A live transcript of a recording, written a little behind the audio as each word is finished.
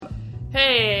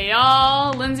Hey,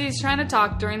 y'all. Lindsay's trying to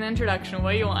talk during the introduction.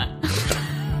 What do you want?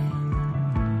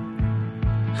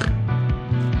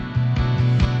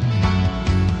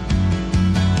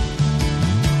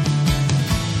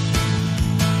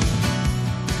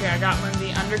 Okay, I got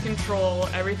Lindsay under control.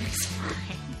 Everything's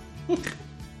fine.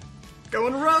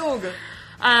 Going rogue.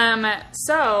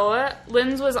 So,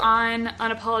 Linz was on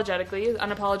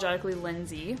Unapologetically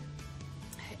Lindsay.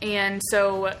 And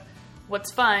so,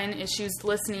 what's fun is she was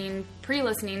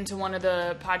pre-listening to one of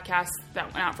the podcasts that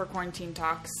went out for Quarantine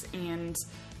Talks and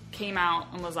came out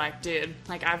and was like, dude,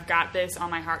 like, I've got this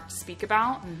on my heart to speak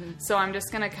about. Mm-hmm. So I'm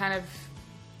just going to kind of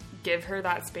give her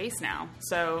that space now.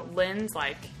 So, Linz,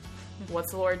 like,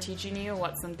 what's the Lord teaching you?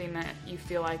 What's something that you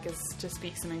feel like is to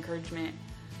speak some encouragement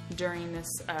during this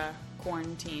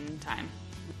quarantine time?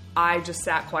 I just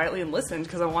sat quietly and listened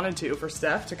because I wanted to for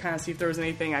Steph to kind of see if there was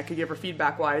anything I could give her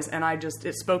feedback wise, and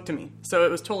it spoke to me. So it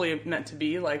was totally meant to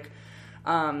be like,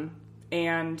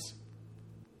 and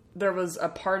there was a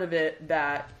part of it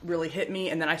that really hit me,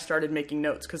 and then I started making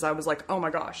notes because I was like, oh my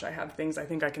gosh, I have things I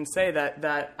think I can say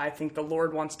that I think the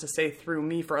Lord wants to say through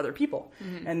me for other people.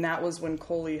 Mm-hmm. And that was when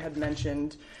Coley had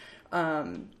mentioned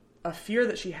a fear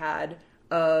that she had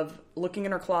of looking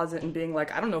in her closet and being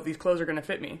like, I don't know if these clothes are going to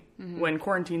fit me when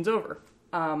quarantine's over.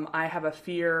 I have a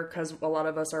fear because a lot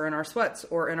of us are in our sweats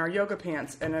or in our yoga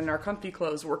pants and in our comfy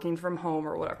clothes working from home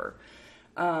or whatever.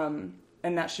 And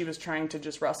that she was trying to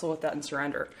just wrestle with that and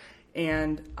surrender.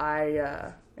 And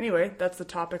anyway, that's the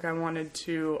topic I wanted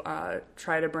to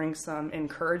try to bring some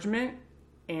encouragement.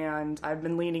 And I've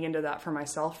been leaning into that for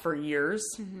myself for years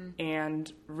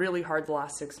and really hard the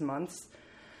last 6 months.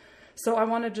 So I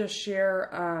want to just share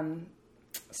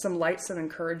some light, some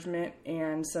encouragement,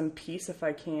 and some peace, if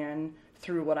I can,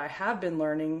 through what I have been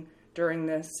learning during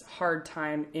this hard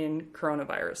time in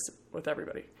coronavirus with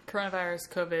everybody. Coronavirus,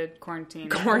 COVID, quarantine.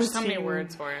 There's so many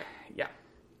words for it. Yeah.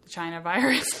 The China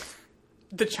virus.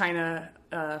 The China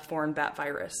foreign bat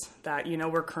virus that,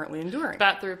 we're currently enduring.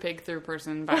 Bat through pig through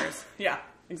person virus. Yeah,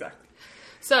 exactly.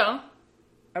 So,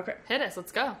 okay. Hit us.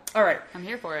 Let's go. All right. I'm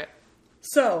here for it.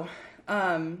 So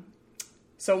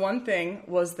one thing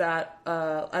was that,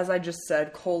 as I just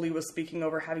said, Coley was speaking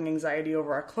over having anxiety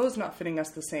over our clothes not fitting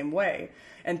us the same way.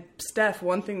 And Steph,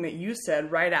 one thing that you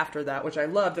said right after that, which I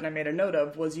loved and I made a note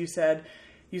of, was you said,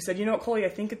 you know what, Coley, I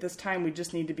think at this time we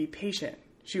just need to be patient.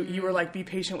 You were like, be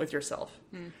patient with yourself.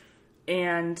 Mm.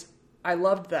 And I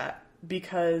loved that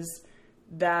because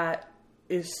that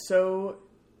is so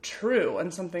true.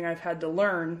 And something I've had to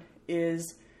learn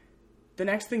is the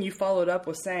next thing you followed up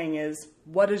with saying is,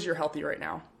 what is your healthy right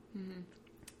now? Mm-hmm.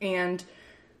 And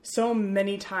so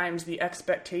many times the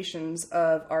expectations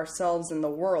of ourselves in the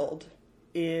world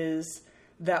is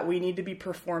that we need to be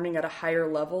performing at a higher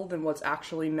level than what's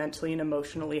actually mentally and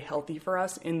emotionally healthy for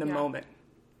us in the moment.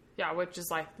 Yeah, which is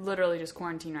like literally just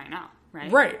quarantine right now,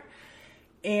 right? Right.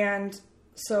 And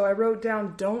so I wrote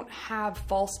down, don't have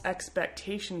false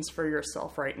expectations for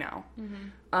yourself right now.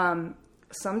 Mm-hmm.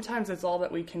 Sometimes it's all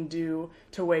that we can do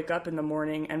to wake up in the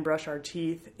morning and brush our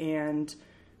teeth and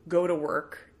go to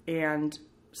work. And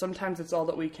sometimes it's all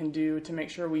that we can do to make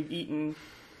sure we've eaten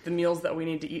the meals that we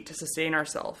need to eat to sustain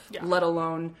ourselves, let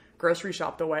alone grocery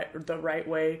shop the right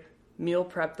way, meal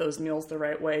prep those meals the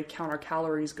right way, count our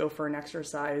calories, go for an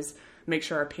exercise, make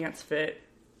sure our pants fit,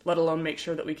 let alone make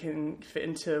sure that we can fit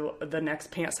into the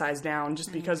next pant size down,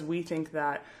 just because we think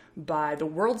that by the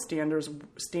world standards,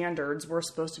 we're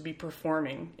supposed to be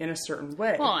performing in a certain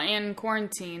way. Well, in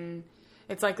quarantine,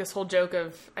 it's like this whole joke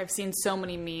of, I've seen so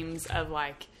many memes of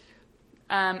like,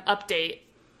 update.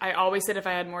 I always said if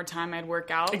I had more time, I'd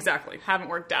work out. Exactly. Haven't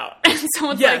worked out. And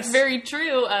so it's like very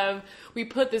true of, we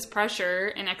put this pressure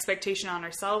and expectation on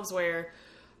ourselves where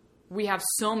we have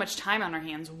so much time on our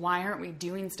hands. Why aren't we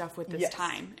doing stuff with this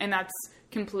time? And that's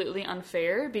completely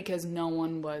unfair because no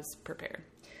one was prepared.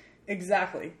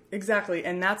 Exactly.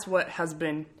 And that's what has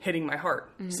been hitting my heart.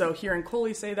 Mm-hmm. So hearing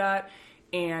Coley say that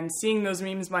and seeing those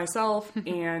memes myself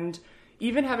and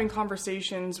even having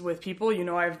conversations with people,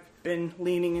 I've been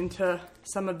leaning into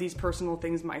some of these personal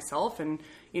things myself and,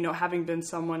 having been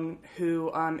someone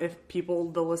who, if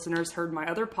the listeners heard my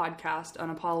other podcast,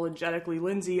 Unapologetically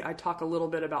Lindsay, I talk a little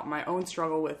bit about my own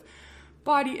struggle with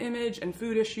body image and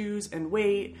food issues and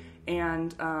weight.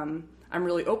 And I'm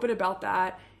really open about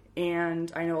that. And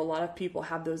I know a lot of people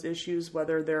have those issues,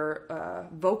 whether they're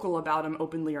vocal about them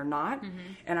openly or not. Mm-hmm.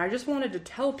 And I just wanted to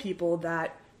tell people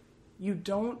that you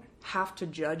don't have to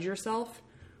judge yourself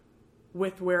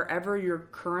with wherever you're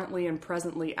currently and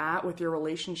presently at with your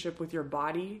relationship with your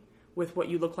body, with what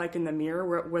you look like in the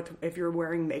mirror, with if you're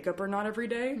wearing makeup or not every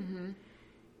day. Mm-hmm.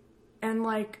 And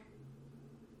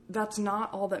that's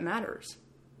not all that matters.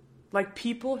 Like,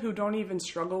 people who don't even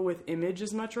struggle with image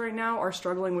as much right now are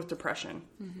struggling with depression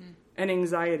and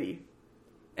anxiety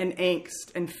and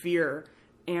angst and fear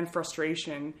and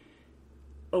frustration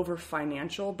over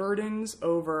financial burdens,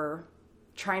 over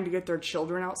trying to get their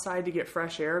children outside to get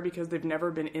fresh air because they've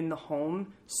never been in the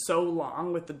home so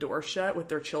long with the door shut with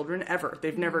their children ever.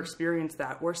 They've never experienced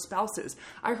that. Or spouses.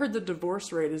 I heard the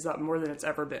divorce rate is up more than it's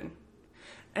ever been.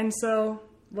 And so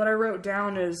what I wrote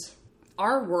down is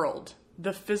our world,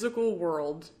 the physical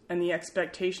world, and the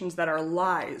expectations that are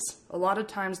lies. A lot of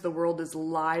times the world is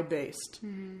lie-based,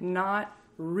 not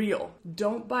real.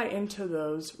 Don't buy into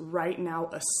those right now,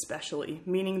 especially,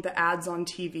 meaning the ads on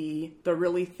TV, the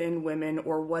really thin women,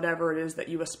 or whatever it is that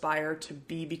you aspire to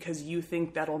be because you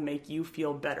think that'll make you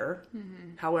feel better.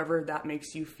 However that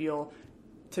makes you feel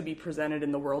to be presented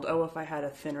in the world. Oh, if I had a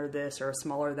thinner this or a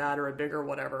smaller that or a bigger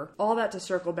whatever. All that to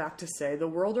circle back to say the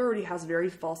world already has very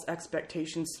false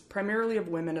expectations, primarily of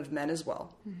women, of men as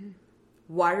well.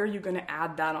 Why are you going to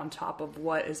add that on top of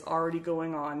what is already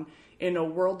going on in a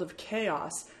world of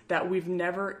chaos that we've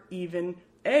never even,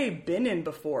 A, been in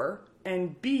before,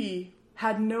 and B,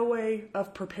 had no way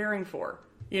of preparing for?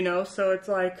 You know, so it's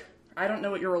like, I don't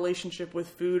know what your relationship with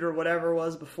food or whatever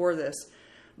was before this,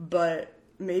 but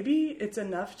maybe it's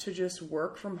enough to just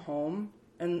work from home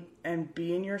and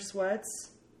be in your sweats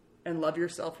and love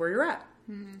yourself where you're at.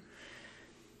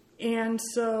 And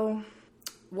so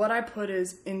what I put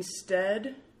is,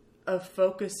 instead of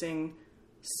focusing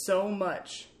so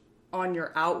much on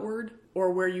your outward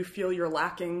or where you feel you're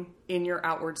lacking in your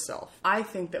outward self, I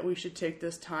think that we should take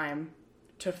this time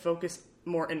to focus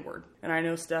more inward. And I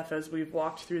know, Steph, as we've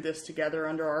walked through this together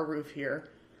under our roof here,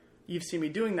 you've seen me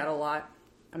doing that a lot.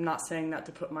 I'm not saying that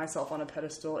to put myself on a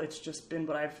pedestal. It's just been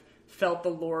what I've felt the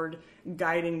Lord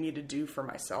guiding me to do for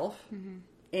myself.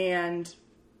 And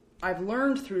I've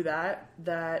learned through that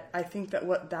I think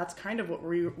that that's kind of what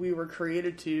we were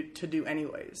created to do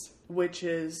anyways, which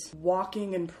is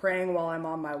walking and praying while I'm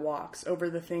on my walks over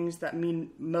the things that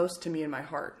mean most to me in my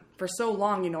heart. For so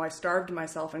long, you know, I starved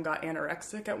myself and got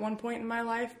anorexic at one point in my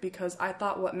life because I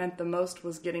thought what meant the most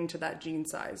was getting to that jean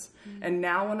size. And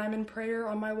now when I'm in prayer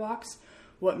on my walks,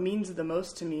 what means the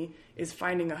most to me is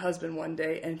finding a husband one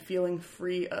day and feeling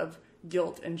free of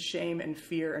guilt and shame and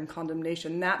fear and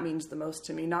condemnation. That means the most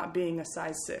to me, not being a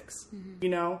size 6, you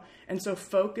know? And so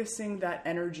focusing that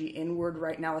energy inward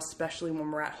right now, especially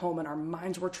when we're at home in our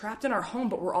minds, we're trapped in our home,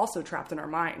 but we're also trapped in our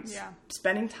minds.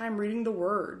 Spending time reading the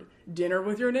word, dinner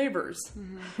with your neighbors,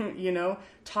 you know,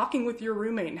 talking with your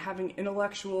roommate and having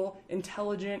intellectual,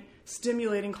 intelligent,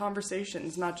 stimulating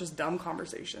conversations, not just dumb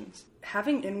conversations.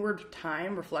 Having inward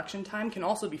time, reflection time, can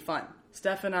also be fun.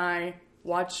 Steph and I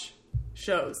watch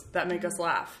shows that make us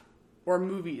laugh, or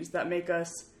movies that make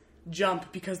us jump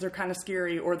because they're kind of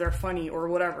scary or they're funny or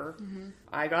whatever.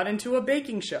 I got into a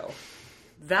baking show.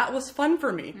 That was fun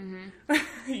for me.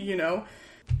 You know,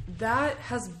 that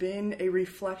has been a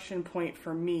reflection point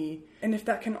for me. And if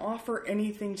that can offer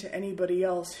anything to anybody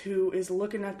else who is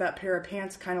looking at that pair of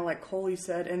pants, kind of like Coley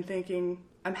said, and thinking,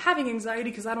 I'm having anxiety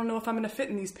because I don't know if I'm going to fit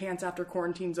in these pants after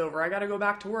quarantine's over. I got to go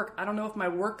back to work. I don't know if my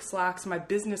work slacks, my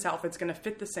business outfit's going to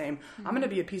fit the same. I'm going to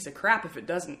be a piece of crap if it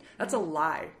doesn't. That's a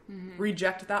lie.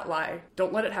 Reject that lie.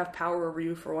 Don't let it have power over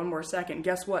you for one more second.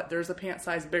 Guess what? There's a pant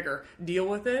size bigger. Deal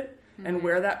with it and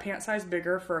wear that pant size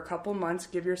bigger for a couple months.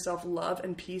 Give yourself love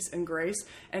and peace and grace.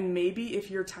 And maybe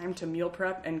if your time to meal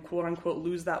prep and quote unquote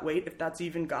lose that weight, if that's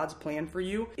even God's plan for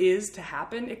you, is to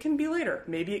happen, it can be later.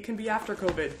 Maybe it can be after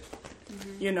COVID.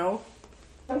 You know?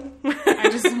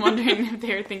 I'm just wondering if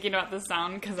they were thinking about the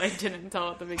sound because I didn't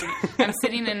tell at the beginning. I'm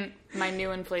sitting in my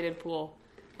new inflated pool,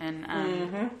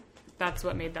 and that's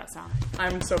what made that sound.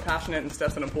 I'm so passionate and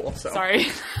Steph's in a pool, so. Sorry.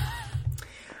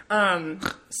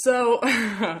 So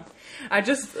I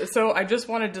just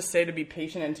wanted to say to be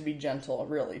patient and to be gentle,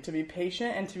 really. To be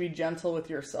patient and to be gentle with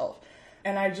yourself.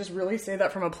 And I just really say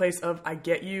that from a place of, I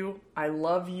get you, I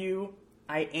love you,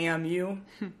 I am you.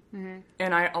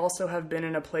 And I also have been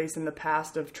in a place in the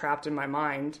past of trapped in my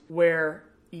mind where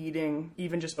eating,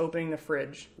 even just opening the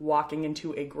fridge, walking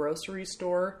into a grocery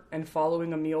store and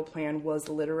following a meal plan was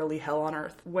literally hell on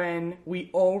earth. When we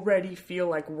already feel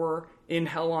like we're in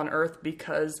hell on earth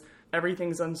because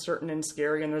everything's uncertain and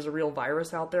scary and there's a real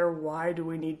virus out there, why do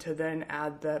we need to then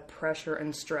add the pressure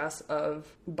and stress of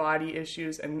body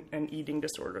issues and eating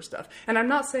disorder stuff? And I'm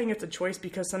not saying it's a choice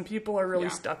because some people are really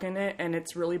stuck in it and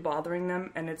it's really bothering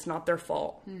them and it's not their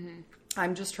fault.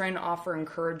 I'm just trying to offer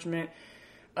encouragement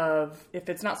of if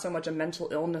it's not so much a mental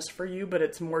illness for you, but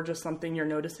it's more just something you're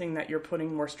noticing that you're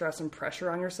putting more stress and pressure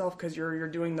on yourself because you're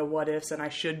doing the what ifs and I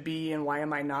should be and why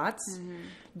am I not?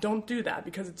 Don't do that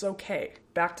because it's okay.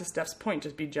 Back to Steph's point,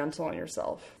 just be gentle on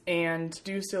yourself and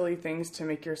do silly things to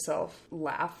make yourself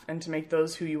laugh and to make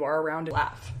those who you are around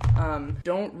laugh.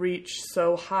 Don't reach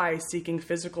so high seeking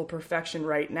physical perfection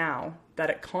right now that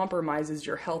it compromises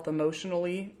your health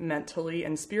emotionally, mentally,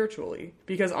 and spiritually.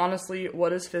 Because honestly,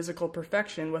 what is physical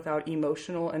perfection without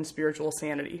emotional and spiritual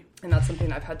sanity? And that's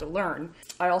something I've had to learn.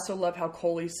 I also love how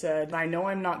Coley said, I know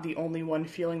I'm not the only one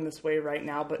feeling this way right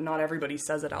now, but not everybody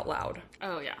says it out loud.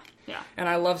 Oh, yeah. Yeah. And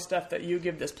I love, Steph, that you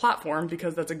give this platform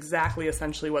because that's exactly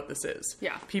essentially what this is.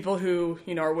 Yeah. People who,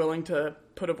 are willing to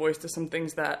put a voice to some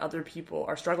things that other people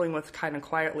are struggling with kind of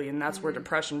quietly, and that's where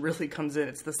depression really comes in.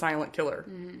 It's the silent killer.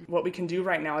 What we can do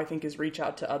right now, I think, is reach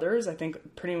out to others. I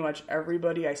think pretty much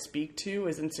everybody I speak to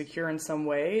is insecure in some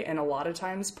way, and a lot of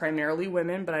times, primarily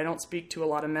women, but I don't speak to a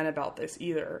lot of men about this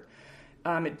either.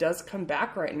 It does come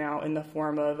back right now in the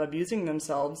form of abusing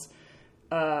themselves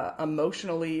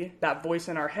emotionally, that voice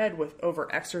in our head with over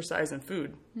exercise and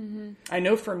food. I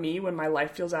know for me, when my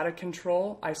life feels out of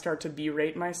control, I start to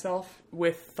berate myself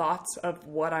with thoughts of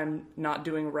what I'm not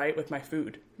doing right with my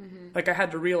food. Like I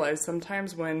had to realize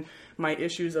sometimes when my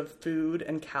issues of food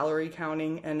and calorie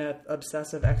counting and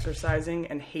obsessive exercising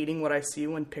and hating what I see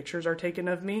when pictures are taken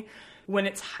of me, when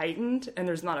it's heightened and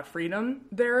there's not a freedom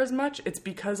there as much, it's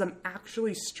because I'm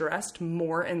actually stressed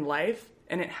more in life.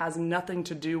 And it has nothing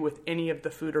to do with any of the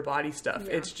food or body stuff.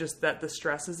 Yeah. It's just that the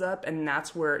stress is up, and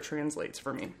that's where it translates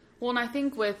for me. Well, and I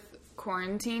think with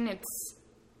quarantine,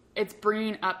 it's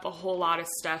bringing up a whole lot of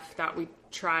stuff that we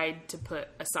tried to put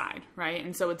aside, right?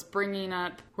 And so it's bringing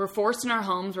up, we're forced in our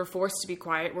homes, we're forced to be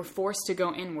quiet, we're forced to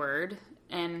go inward.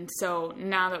 And so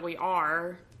now that we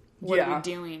are, what are we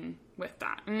doing with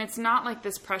that? And it's not like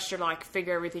this pressure to like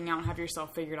figure everything out and have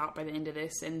yourself figured out by the end of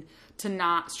this, and to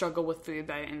not struggle with food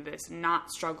by the end of this,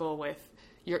 not struggle with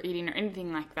your eating or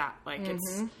anything like that. Like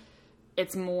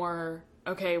it's more,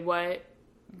 okay,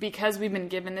 because we've been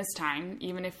given this time,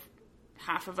 even if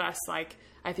half of us, like,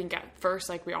 I think at first,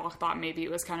 like, we all thought maybe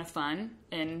it was kind of fun,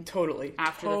 and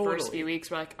after the first few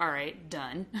weeks, we're like, all right,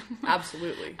 done.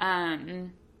 Absolutely.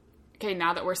 Okay,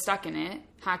 now that we're stuck in it,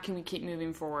 how can we keep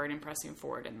moving forward and pressing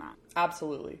forward in that?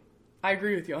 Absolutely. I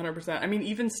agree with you 100%. I mean,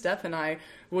 even Steph and I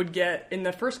would get, in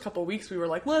the first couple weeks, we were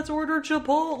like, let's order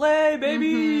Chipotle,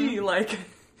 baby! Like,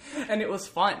 and it was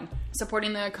fun.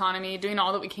 Supporting the economy, doing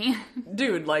all that we can.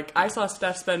 Dude, like, I saw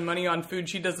Steph spend money on food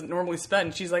she doesn't normally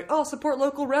spend. She's like, oh, support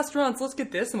local restaurants. Let's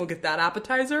get this, and we'll get that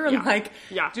appetizer. And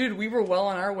dude, we were well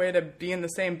on our way to be in the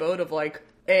same boat of, like,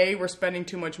 A, we're spending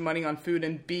too much money on food,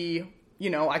 and B,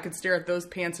 I could stare at those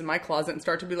pants in my closet and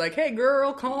start to be like, hey,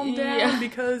 girl, calm down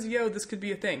because, this could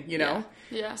be a thing,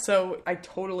 Yeah. So I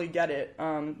totally get it.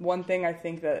 One thing I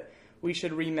think that we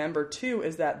should remember, too,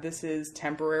 is that this is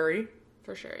temporary.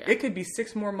 For sure, yeah. It could be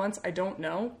 6 more months, I don't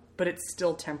know, but it's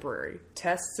still temporary.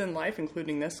 Tests in life,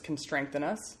 including this, can strengthen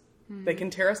us. They can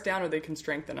tear us down or they can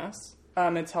strengthen us.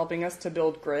 It's helping us to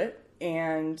build grit,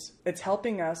 and it's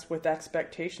helping us with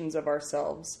expectations of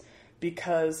ourselves.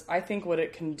 Because I think what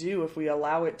it can do, if we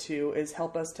allow it to, is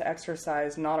help us to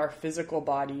exercise not our physical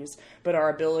bodies, but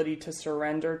our ability to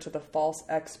surrender to the false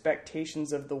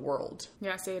expectations of the world.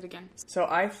 Yeah, say it again. So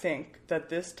I think that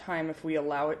this time, if we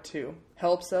allow it to,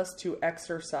 helps us to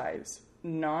exercise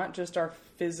not just our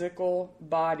physical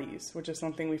bodies, which is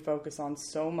something we focus on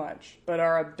so much, but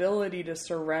our ability to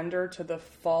surrender to the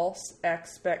false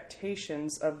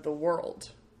expectations of the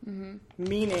world.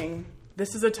 Meaning,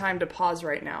 this is a time to pause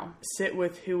right now. Sit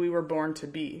with who we were born to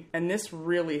be. And this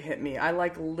really hit me. I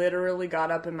literally got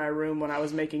up in my room when I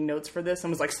was making notes for this and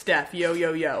was like, Steph, yo.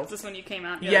 Is this when you came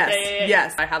out?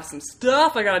 Yes. I have some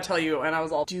stuff I gotta tell you. And I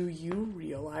was all, do you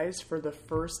realize for the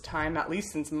first time, at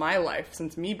least since my life,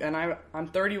 and I'm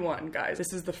 31, guys,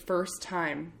 this is the first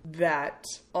time that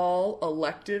all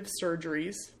elective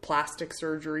surgeries, plastic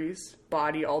surgeries,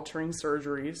 body altering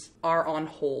surgeries are on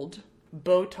hold.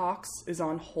 Botox is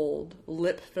on hold,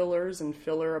 lip fillers and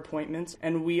filler appointments,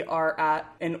 and we are at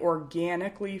an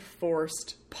organically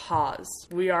forced pause.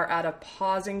 We are at a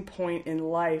pausing point in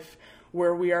life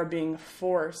where we are being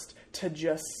forced to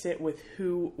just sit with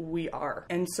who we are.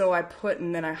 And so I put,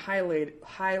 and then I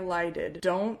highlighted,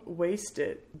 don't waste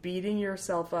it beating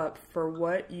yourself up for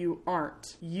what you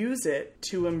aren't. Use it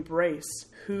to embrace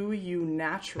who you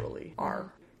naturally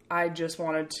are. I just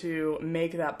wanted to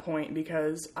make that point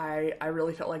because I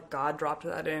really felt like God dropped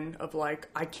that in of like,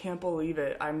 I can't believe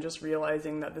it. I'm just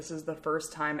realizing that this is the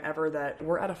first time ever that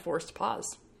we're at a forced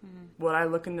pause. Would I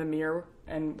look in the mirror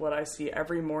and what I see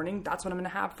every morning, that's what I'm going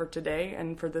to have for today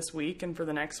and for this week and for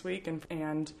the next week.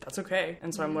 And that's okay.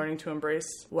 And so I'm learning to embrace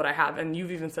what I have. And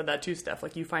you've even said that too, Steph.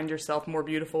 Like, you find yourself more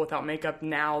beautiful without makeup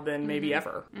now than maybe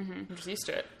ever. I'm just used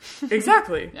to it.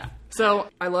 Exactly. Yeah. So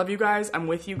I love you guys. I'm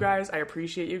with you guys. I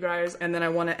appreciate you guys. And then I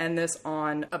want to end this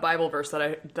on a Bible verse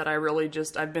that I really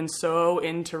just, I've been so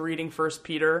into reading 1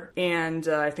 Peter, and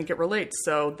I think it relates.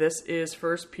 So this is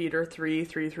 1 Peter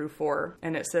 3:3-4.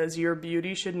 And it says, "Your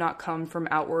beauty should not come from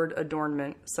outward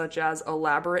adornment, such as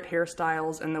elaborate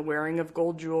hairstyles and the wearing of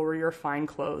gold jewelry or fine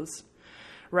clothes.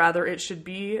 Rather, it should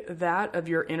be that of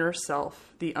your inner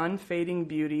self, the unfading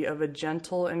beauty of a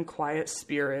gentle and quiet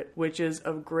spirit, which is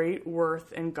of great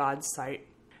worth in God's sight."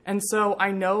 And so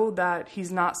I know that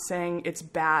he's not saying it's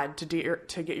bad to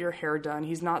get your hair done.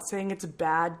 He's not saying it's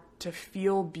bad to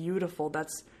feel beautiful.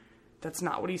 That's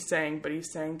not what he's saying, but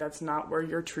he's saying that's not where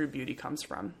your true beauty comes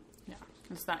from. Yeah.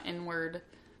 It's that inward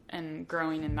and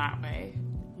growing in that way.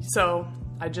 So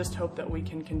I just hope that we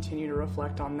can continue to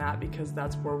reflect on that, because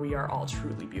that's where we are all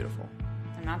truly beautiful.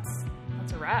 And that's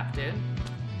a wrap, dude.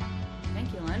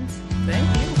 Thank you, Linz.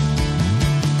 Thank you.